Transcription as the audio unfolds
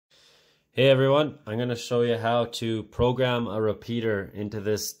Hey everyone, I'm going to show you how to program a repeater into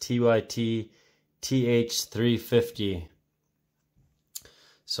this TYT TH-350.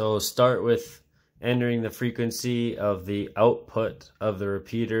 So start with entering the frequency of the output of the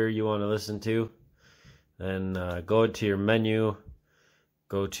repeater you want to listen to. Then go to your menu,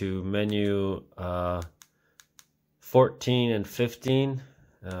 go to menu 14 and 15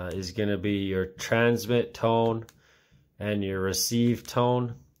 is going to be your transmit tone and your receive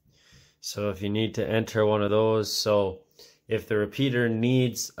tone. So if you need to enter one of those, so if the repeater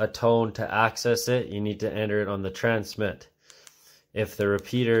needs a tone to access it, you need to enter it on the transmit. If the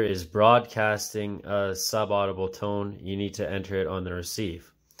repeater is broadcasting a sub-audible tone, you need to enter it on the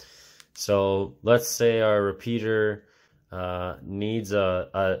receive. So let's say our repeater needs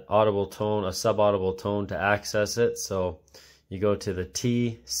a audible tone, a sub-audible tone to access it. So you go to the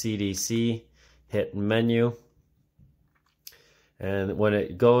T, CDC, hit menu. And when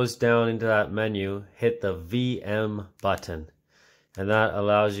it goes down into that menu, hit the VM button. And that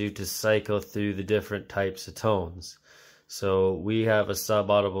allows you to cycle through the different types of tones. So we have a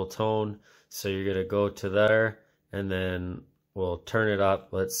sub-audible tone. So you're going to go to there and then we'll turn it up.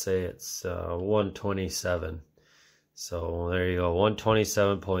 Let's say it's 127. So there you go,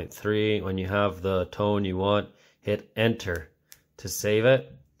 127.3. When you have the tone you want, hit enter to save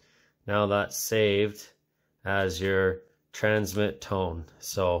it. Now that's saved as your transmit tone.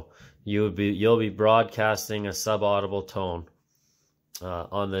 So you'll be broadcasting a sub-audible tone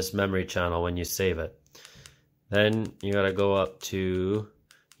on this memory channel when you save it. Then you got to go up to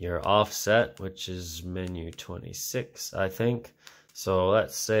your offset, which is menu 26, I think. So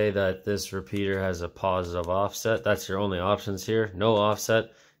let's say that this repeater has a positive offset. That's your only options here. No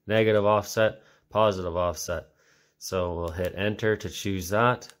offset, negative offset, positive offset. So we'll hit enter to choose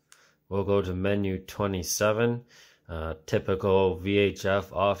that. We'll go to menu 27. Typical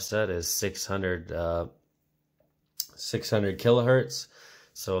VHF offset is 600 kilohertz.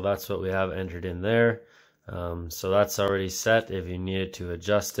 So that's what we have entered in there. So that's already set. If you needed to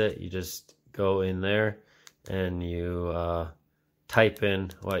adjust it, you just go in there and you type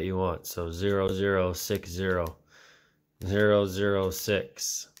in what you want. So 0060,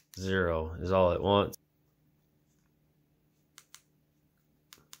 0060 is all it wants.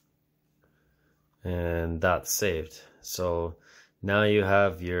 And that's saved. So now you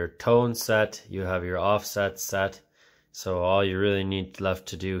have your tone set, you have your offset set. So all you really need left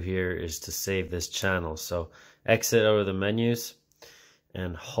to do here is to save this channel. So exit out of the menus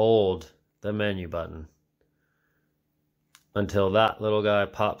and hold the menu button until that little guy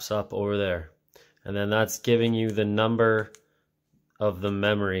pops up over there. And then that's giving you the number of the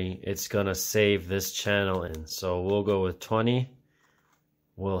memory it's gonna save this channel in. So we'll go with 20.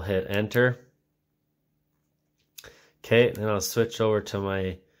 We'll hit enter. Okay, then I'll switch over to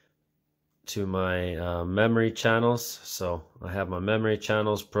my memory channels. So I have my memory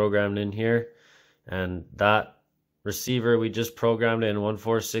channels programmed in here, and that receiver we just programmed in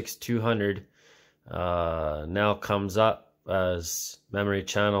 146200 now comes up as memory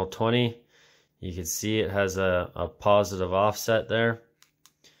channel 20. You can see it has a positive offset there.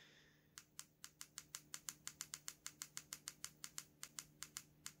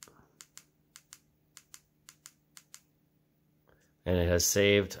 And it has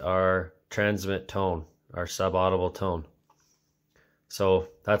saved our transmit tone, our sub-audible tone. So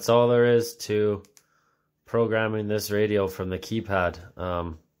that's all there is to programming this radio from the keypad.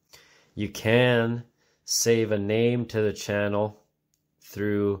 You can save a name to the channel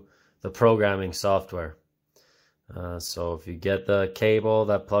through the programming software. So if you get the cable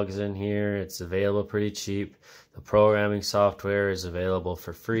that plugs in here, it's available pretty cheap. The programming software is available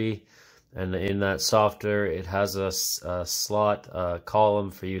for free. And in that software, it has a slot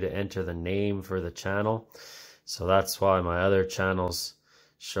column for you to enter the name for the channel. So that's why my other channels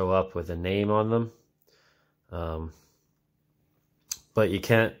show up with a name on them. But you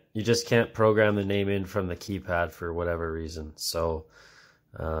just can't program the name in from the keypad for whatever reason. So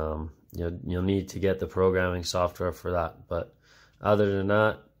you'll need to get the programming software for that. But other than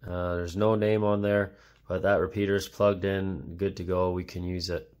that, there's no name on there. But that repeater is plugged in, good to go. We can use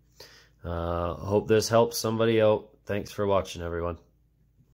it. Hope this helps somebody out. Thanks for watching, everyone.